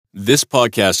This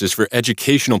podcast is for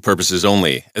educational purposes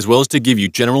only, as well as to give you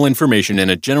general information and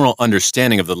a general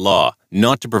understanding of the law,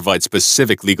 not to provide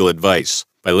specific legal advice.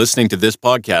 By listening to this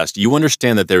podcast, you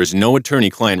understand that there is no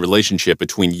attorney-client relationship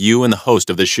between you and the host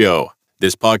of the show.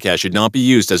 This podcast should not be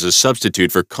used as a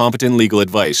substitute for competent legal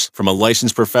advice from a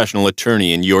licensed professional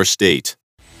attorney in your state.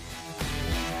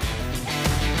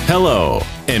 Hello,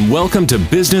 and welcome to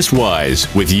Business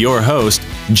Wise with your host,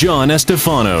 John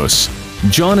Estefanos.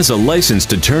 John is a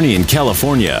licensed attorney in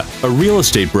California, a real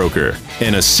estate broker,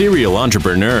 and a serial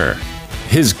entrepreneur.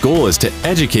 His goal is to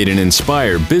educate and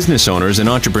inspire business owners and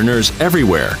entrepreneurs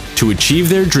everywhere to achieve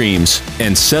their dreams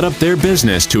and set up their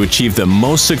business to achieve the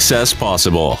most success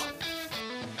possible.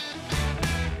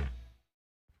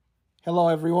 Hello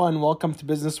everyone, welcome to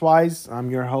Business Wise.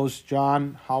 I'm your host,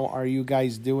 John. How are you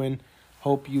guys doing?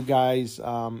 Hope you guys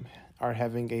are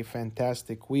having a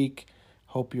fantastic week.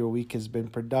 Hope your week has been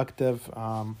productive.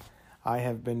 I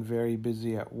have been very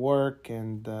busy at work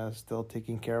and still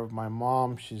taking care of my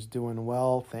mom. She's doing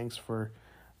well. Thanks for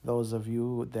those of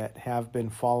you that have been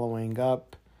following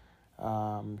up.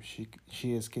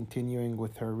 She is continuing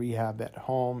with her rehab at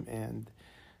home, and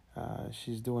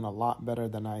she's doing a lot better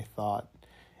than I thought.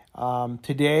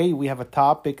 Today we have a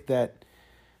topic that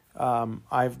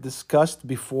I've discussed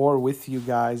before with you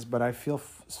guys, but I feel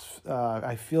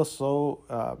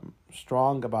so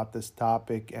strong about this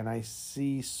topic, and I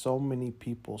see so many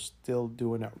people still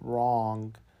doing it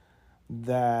wrong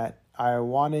that I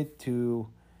wanted to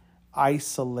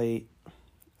isolate.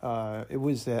 It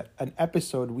was an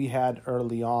episode we had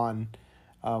early on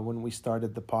when we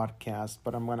started the podcast,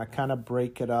 but I'm going to kind of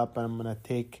break it up, and I'm going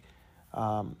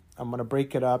to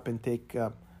break it up and take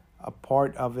a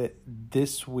part of it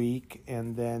this week,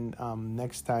 and then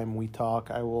next time we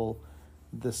talk, I will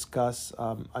discuss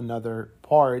another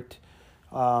part.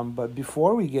 But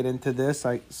before we get into this,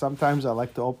 I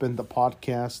like to open the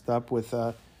podcast up with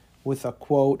a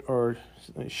quote or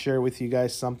share with you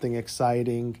guys something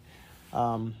exciting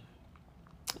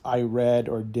I read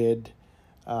or did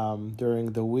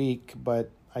during the week.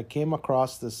 But I came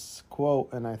across this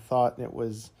quote and I thought it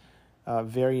was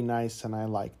very nice and I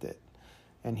liked it.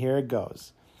 And here it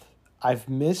goes. I've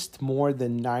missed more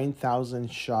than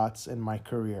 9,000 shots in my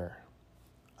career.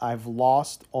 I've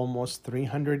lost almost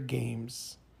 300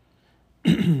 games.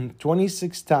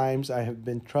 26 times I have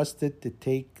been trusted to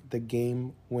take the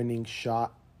game-winning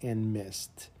shot and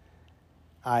missed.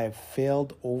 I have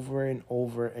failed over and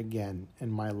over again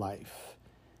in my life.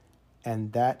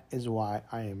 And that is why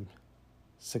I am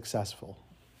successful.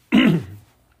 I'm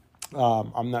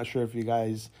not sure if you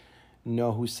guys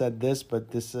know who said this, but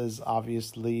this is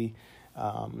obviously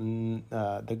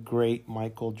the great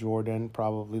Michael Jordan,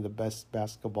 probably the best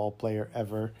basketball player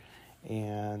ever.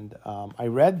 And I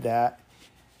read that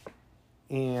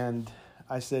and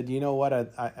I said, you know what,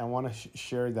 I want to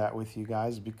share that with you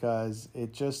guys, because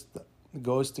it just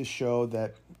goes to show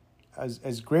that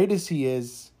as great as he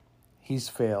is, he's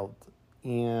failed.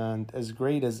 And as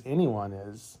great as anyone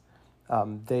is,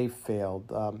 they failed.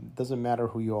 Doesn't matter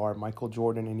who you are, Michael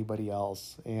Jordan, anybody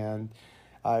else. And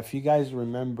if you guys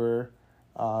remember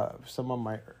some of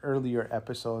my earlier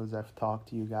episodes, I've talked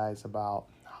to you guys about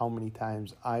how many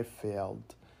times I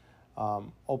failed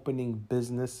opening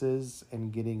businesses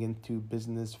and getting into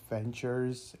business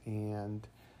ventures and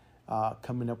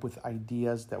coming up with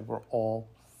ideas that were all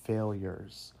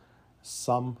failures.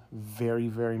 Some very,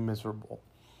 very miserable.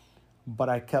 But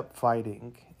I kept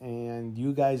fighting, and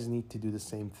you guys need to do the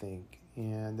same thing.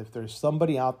 And if there's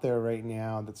somebody out there right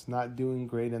now that's not doing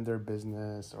great in their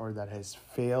business or that has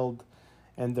failed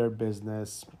in their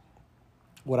business,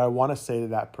 what I want to say to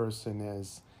that person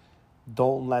is,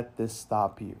 don't let this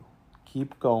stop you.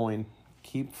 Keep going,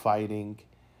 keep fighting,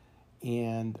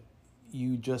 and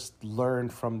you just learn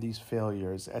from these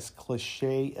failures. As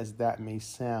cliche as that may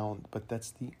sound, but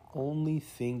that's the only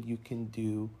thing you can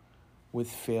do with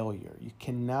failure. You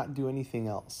cannot do anything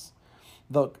else.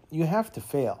 Look, you have to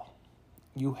fail.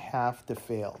 You have to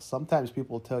fail. Sometimes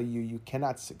people tell you you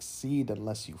cannot succeed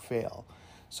unless you fail.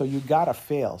 So you gotta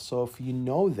fail. So if you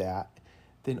know that,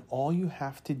 then all you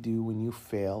have to do when you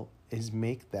fail is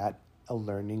make that a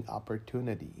learning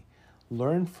opportunity.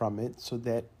 Learn from it so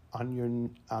that on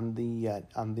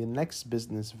the next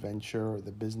business venture or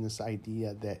the business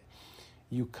idea that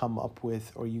you come up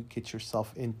with or you get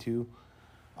yourself into,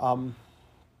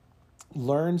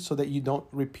 learn so that you don't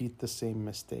repeat the same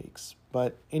mistakes.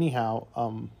 But anyhow,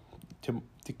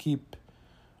 to keep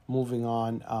moving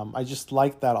on, I just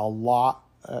like that a lot.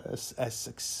 As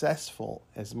successful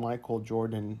as Michael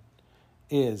Jordan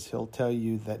is, he'll tell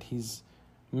you that he's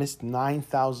missed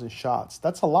 9,000 shots.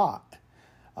 That's a lot.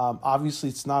 Obviously,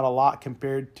 it's not a lot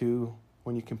compared to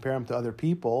when you compare him to other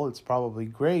people. It's probably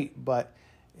great, but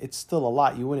it's still a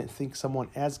lot. You wouldn't think someone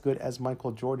as good as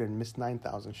Michael Jordan missed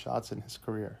 9,000 shots in his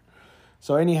career.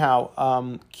 So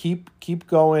anyhow, keep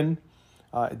going.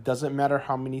 It doesn't matter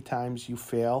how many times you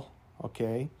fail,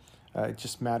 okay? It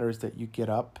just matters that you get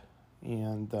up,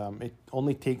 and it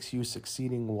only takes you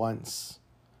succeeding once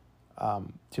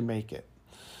to make it.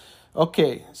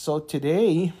 Okay, so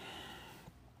today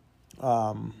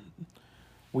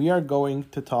we are going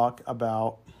to talk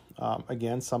about,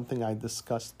 again, something I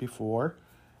discussed before,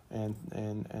 and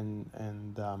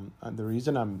the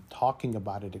reason I'm talking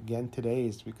about it again today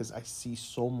is because I see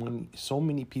so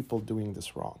many people doing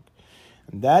this wrong.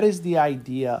 And that is the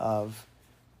idea of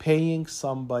paying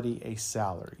somebody a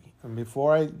salary. And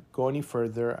before I go any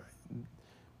further,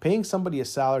 paying somebody a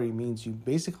salary means you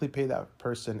basically pay that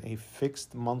person a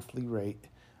fixed monthly rate,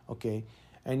 okay?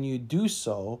 And you do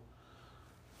so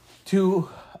to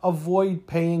avoid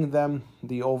paying them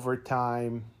the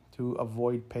overtime, to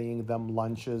avoid paying them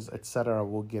lunches, etc.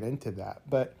 We'll get into that.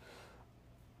 But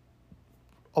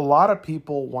a lot of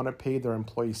people want to pay their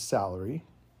employees salary.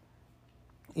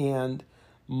 And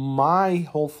my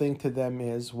whole thing to them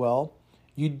is, well,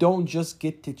 you don't just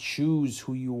get to choose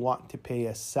who you want to pay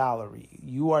a salary.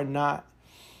 You are not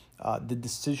the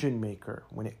decision maker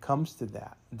when it comes to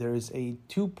that. There's a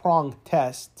two-pronged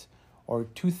test or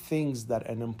two things that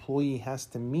an employee has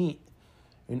to meet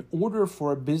in order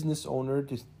for a business owner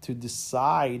to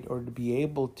decide or to be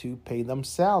able to pay them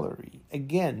salary.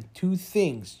 Again, two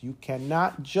things. You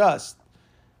cannot just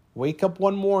wake up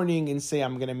one morning and say,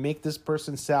 I'm going to make this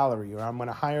person salary, or I'm going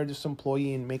to hire this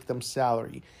employee and make them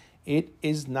salary. It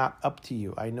is not up to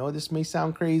you. I know this may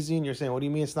sound crazy, and you're saying, what do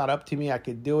you mean it's not up to me? I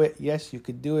could do it. Yes, you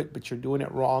could do it, but you're doing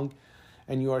it wrong,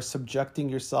 and you are subjecting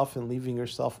yourself and leaving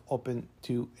yourself open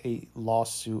to a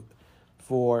lawsuit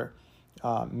for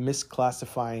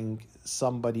misclassifying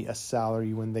somebody a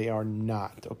salary when they are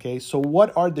not. Okay, so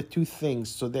what are the two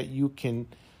things so that you can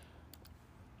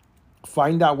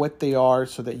find out what they are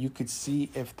so that you could see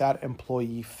if that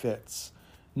employee fits?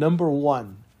 Number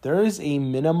one, there is a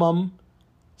minimum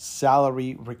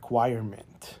salary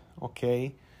requirement,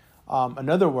 okay? In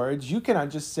other words, you cannot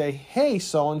just say, hey,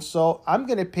 so-and-so, I'm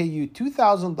going to pay you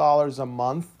 $2,000 a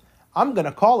month. I'm going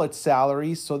to call it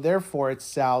salary, so therefore it's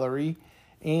salary.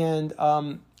 And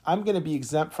I'm going to be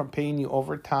exempt from paying you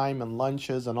overtime and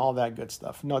lunches and all that good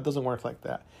stuff. No, it doesn't work like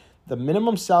that. The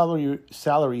minimum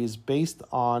salary is based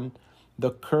on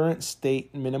the current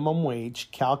state minimum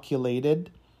wage calculated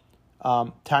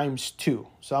times 2.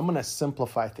 So I'm going to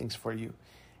simplify things for you.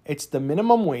 It's the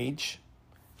minimum wage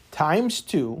times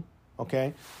 2,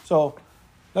 okay? So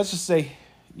let's just say,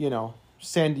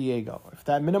 San Diego. If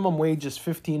that minimum wage is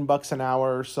 $15 an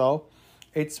hour or so,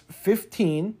 it's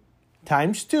 15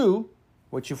 times 2,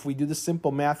 which if we do the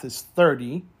simple math is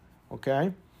 30,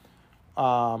 okay?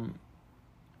 Or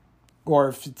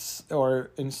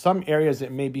in some areas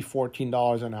it may be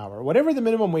 $14 an hour. Whatever the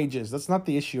minimum wage is, that's not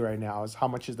the issue right now, is how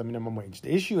much is the minimum wage.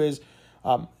 The issue is,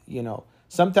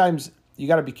 sometimes you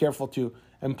got to be careful too.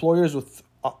 Employers with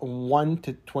 1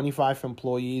 to 25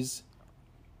 employees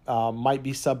might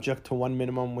be subject to one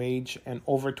minimum wage, and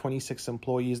over 26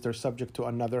 employees, they're subject to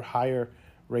another higher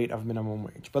rate of minimum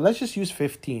wage. But let's just use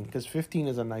 15 because 15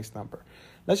 is a nice number.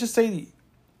 Let's just say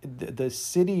the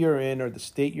city you're in or the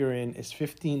state you're in is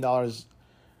 $15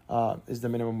 is the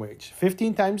minimum wage.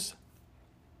 15 times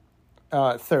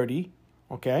 30,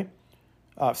 okay?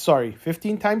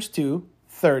 15 times 2,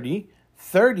 30.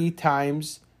 30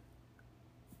 times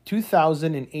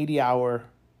 2,080 hour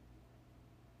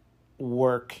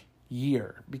work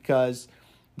year, because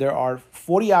there are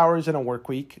 40 hours in a work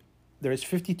week. There's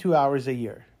 52 hours a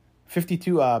year,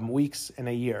 52 weeks in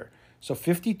a year. So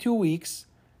 52 weeks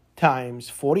times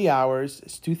 40 hours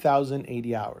is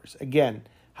 2,080 hours. Again,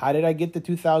 how did I get the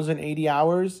 2,080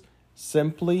 hours?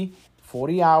 Simply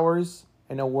 40 hours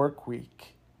in a work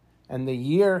week. And the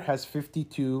year has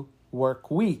 52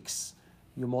 work weeks.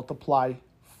 You multiply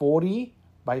 40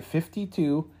 by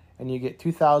 52 and you get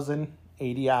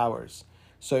 2,080 hours.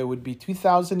 So it would be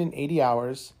 2,080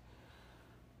 hours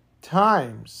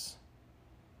times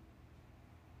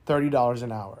 $30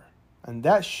 an hour. And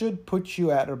that should put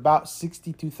you at about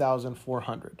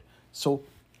 $62,400. So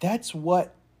that's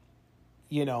what,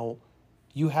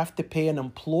 you have to pay an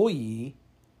employee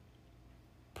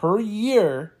per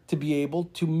year to be able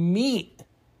to meet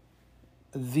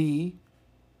the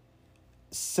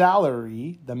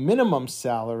salary, the minimum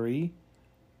salary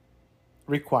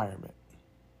requirement.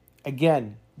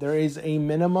 Again, there is a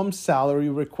minimum salary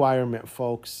requirement,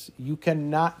 folks. You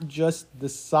cannot just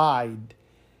decide,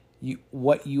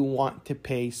 what you want to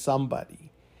pay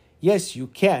somebody. Yes, you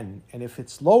can. And if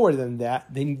it's lower than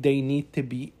that, then they need to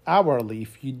be hourly.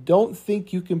 If you don't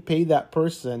think you can pay that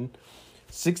person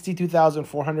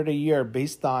 $62,400 a year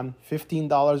based on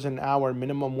 $15 an hour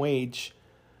minimum wage,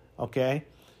 okay,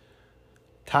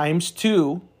 times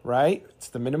 2, right? It's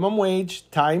the minimum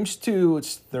wage times 2.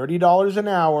 It's $30 an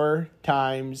hour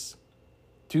times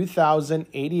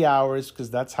 2,080 hours, because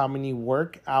that's how many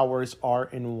work hours are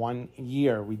in 1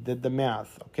 year. We did the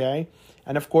math, okay?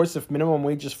 And of course, if minimum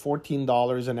wage is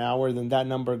 $14 an hour, then that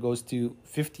number goes to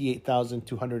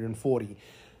 58,240.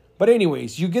 But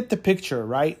anyways, you get the picture,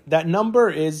 right? That number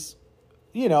is,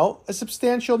 a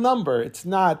substantial number. It's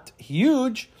not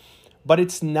huge, but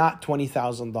it's not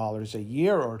 $20,000 a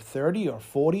year or 30 or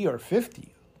 40 or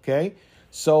 50, okay?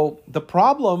 So the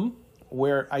problem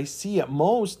where I see it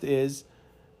most is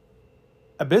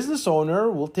a business owner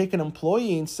will take an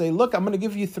employee and say, look, I'm going to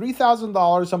give you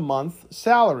 $3,000 a month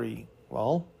salary.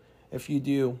 Well, if you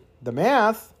do the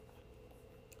math,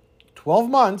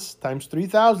 12 months times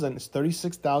 3,000 is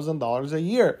 $36,000 a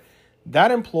year.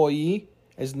 That employee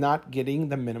is not getting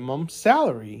the minimum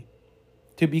salary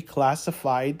to be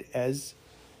classified as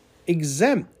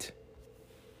exempt.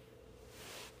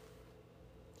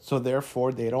 So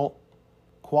therefore, they don't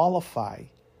qualify,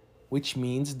 which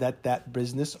means that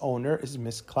business owner is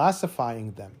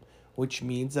misclassifying them, which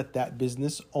means that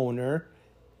business owner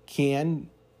can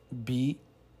be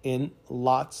in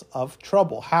lots of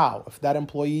trouble. How? If that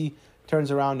employee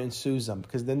turns around and sues them,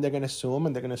 because then they're going to sue them,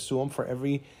 and they're going to sue them for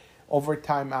every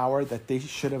overtime hour that they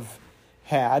should have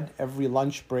had, every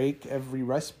lunch break, every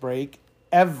rest break,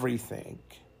 everything.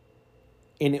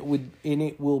 And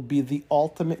it will be the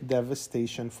ultimate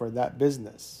devastation for that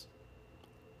business.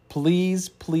 Please,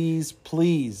 please,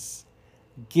 please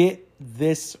get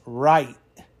this right.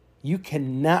 You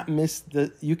cannot mess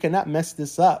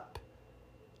this up.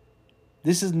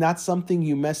 This is not something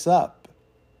you mess up.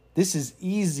 This is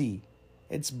easy.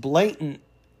 It's blatant.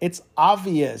 It's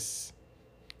obvious.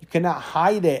 You cannot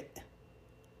hide it.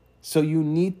 So you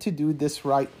need to do this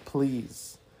right,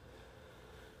 please.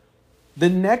 The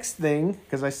next thing,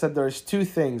 because I said there's 2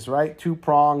 things, right? 2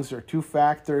 prongs or 2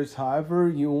 factors, however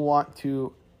you want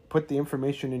to put the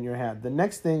information in your head. The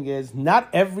next thing is not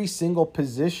every single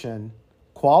position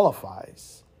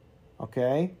qualifies,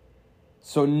 okay?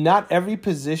 So not every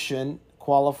position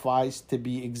qualifies to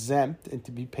be exempt and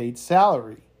to be paid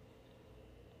salary.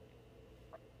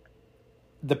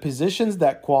 The positions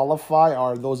that qualify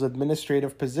are those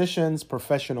administrative positions,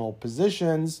 professional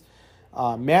positions,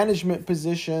 management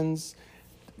positions.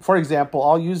 For example,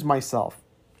 I'll use myself.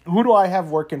 Who do I have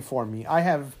working for me? I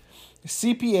have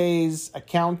CPAs,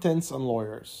 accountants, and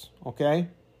lawyers, okay?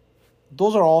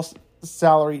 Those are all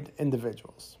salaried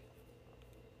individuals,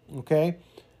 okay?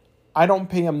 I don't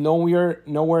pay them nowhere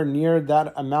near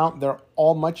that amount. They're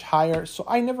all much higher, so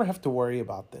I never have to worry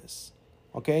about this,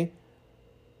 okay?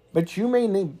 But you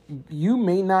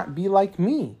may not be like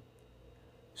me.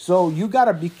 So you got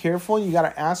to be careful. You got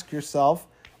to ask yourself,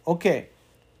 okay,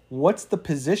 what's the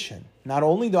position? Not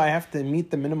only do I have to meet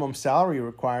the minimum salary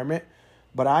requirement,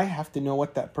 but I have to know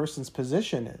what that person's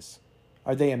position is.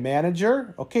 Are they a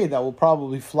manager? Okay, that will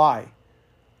probably fly.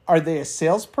 Are they a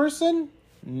salesperson?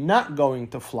 Not going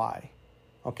to fly.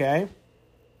 Okay?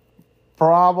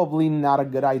 Probably not a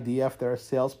good idea if they're a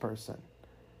salesperson.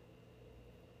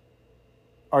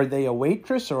 Are they a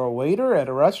waitress or a waiter at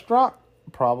a restaurant?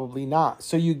 Probably not.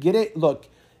 So you get it. Look,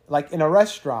 like in a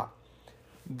restaurant,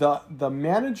 the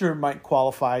manager might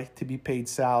qualify to be paid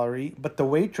salary, but the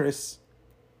waitress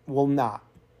will not.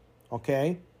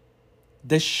 Okay?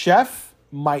 The chef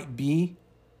might be,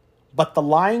 but the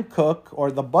line cook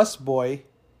or the busboy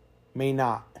may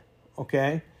not.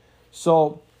 Okay?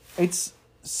 So it's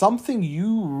something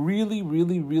you really,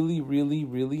 really, really, really,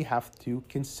 really have to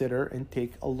consider and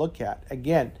take a look at.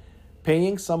 Again,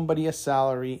 paying somebody a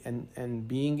salary and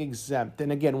being exempt.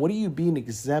 And again, what are you being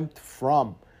exempt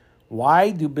from? Why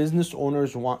do business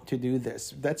owners want to do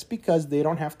this? That's because they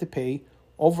don't have to pay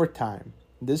overtime.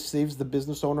 This saves the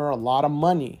business owner a lot of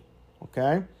money.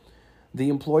 Okay? The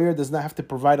employer does not have to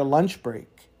provide a lunch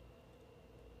break.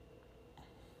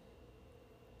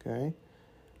 Okay?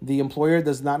 The employer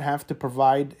does not have to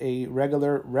provide a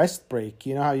regular rest break.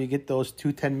 You know how you get those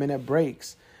 2 10-minute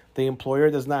breaks? The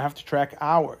employer does not have to track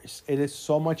hours. It is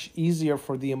so much easier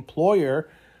for the employer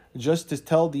just to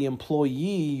tell the employee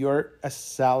you're a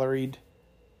salaried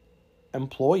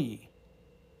employee.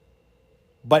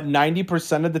 But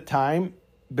 90% of the time,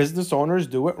 business owners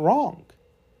do it wrong.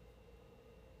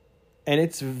 And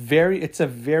it's a very,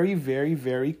 very,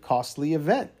 very costly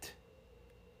event.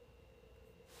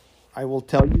 I will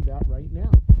tell you that right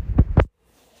now.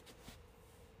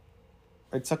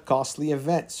 It's a costly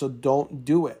event, so don't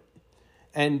do it.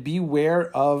 And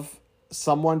beware of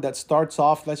someone that starts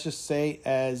off, let's just say,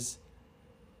 as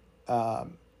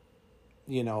in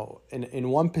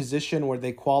one position where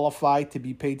they qualify to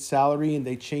be paid salary, and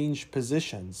they change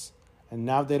positions and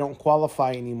now they don't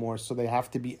qualify anymore, so they have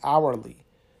to be hourly.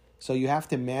 So you have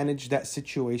to manage that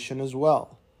situation as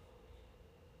well.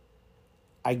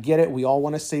 I get it. We all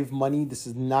want to save money. This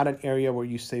is not an area where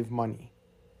you save money.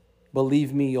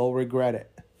 Believe me, you'll regret it.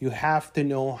 You have to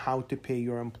know how to pay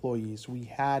your employees. We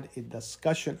had a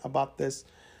discussion about this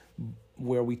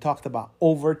where we talked about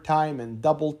overtime and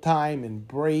double time and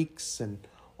breaks and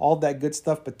all that good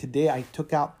stuff. But today I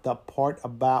took out the part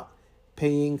about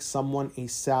paying someone a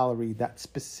salary, that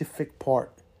specific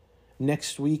part.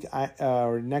 Next week,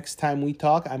 or next time we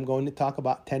talk, I'm going to talk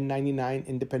about 1099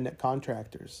 independent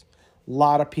contractors. A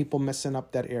lot of people messing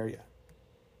up that area.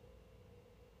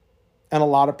 And a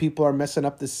lot of people are messing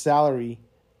up the salary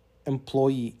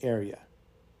employee area.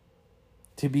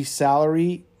 To be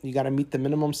salary, you got to meet the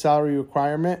minimum salary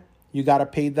requirement. You got to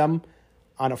pay them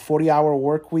on a 40-hour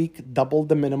work week, double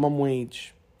the minimum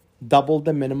wage. Double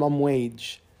the minimum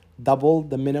wage. Double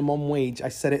the minimum wage. I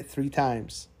said it 3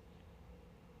 times.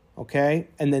 Okay?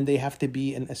 And then they have to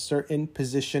be in a certain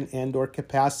position and or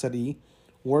capacity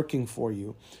working for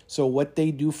you. So what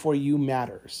they do for you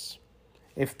matters.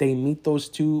 If they meet those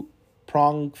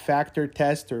 2-prong factor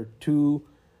test or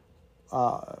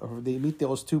they meet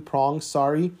those 2 prongs,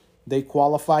 they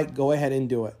qualify, go ahead and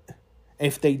do it.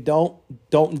 If they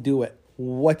don't do it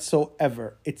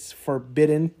whatsoever. It's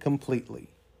forbidden completely.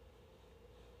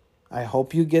 I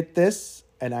hope you get this,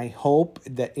 and I hope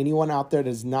that anyone out there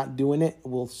that's not doing it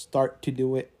will start to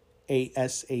do it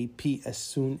ASAP, as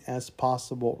soon as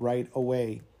possible, right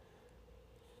away.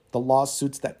 The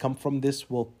lawsuits that come from this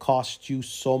will cost you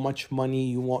so much money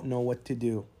you won't know what to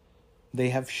do. They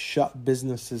have shut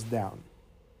businesses down.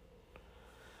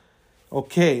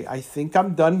 Okay, I think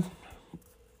I'm done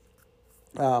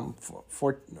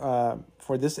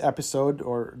for this episode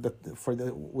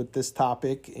with this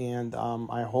topic, and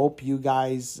I hope you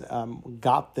guys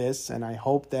got this, and I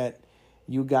hope that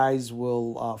you guys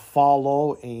will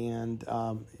follow and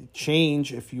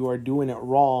change if you are doing it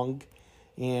wrong.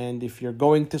 And if you're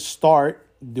going to start,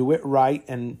 do it right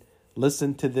and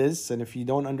listen to this. And if you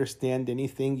don't understand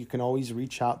anything, you can always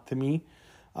reach out to me.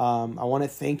 I want to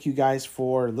thank you guys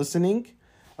for listening.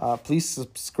 Please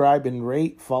subscribe and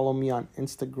rate. Follow me on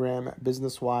Instagram at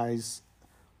BusinessWise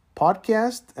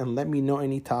Podcast, and let me know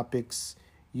any topics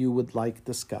you would like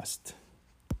discussed.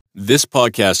 This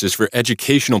podcast is for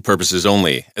educational purposes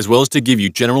only, as well as to give you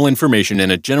general information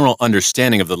and a general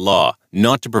understanding of the law,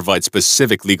 not to provide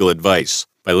specific legal advice.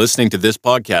 By listening to this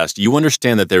podcast, you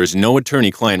understand that there is no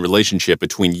attorney-client relationship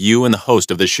between you and the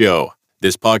host of the show.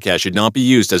 This podcast should not be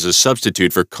used as a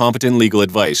substitute for competent legal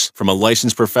advice from a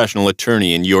licensed professional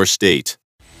attorney in your state.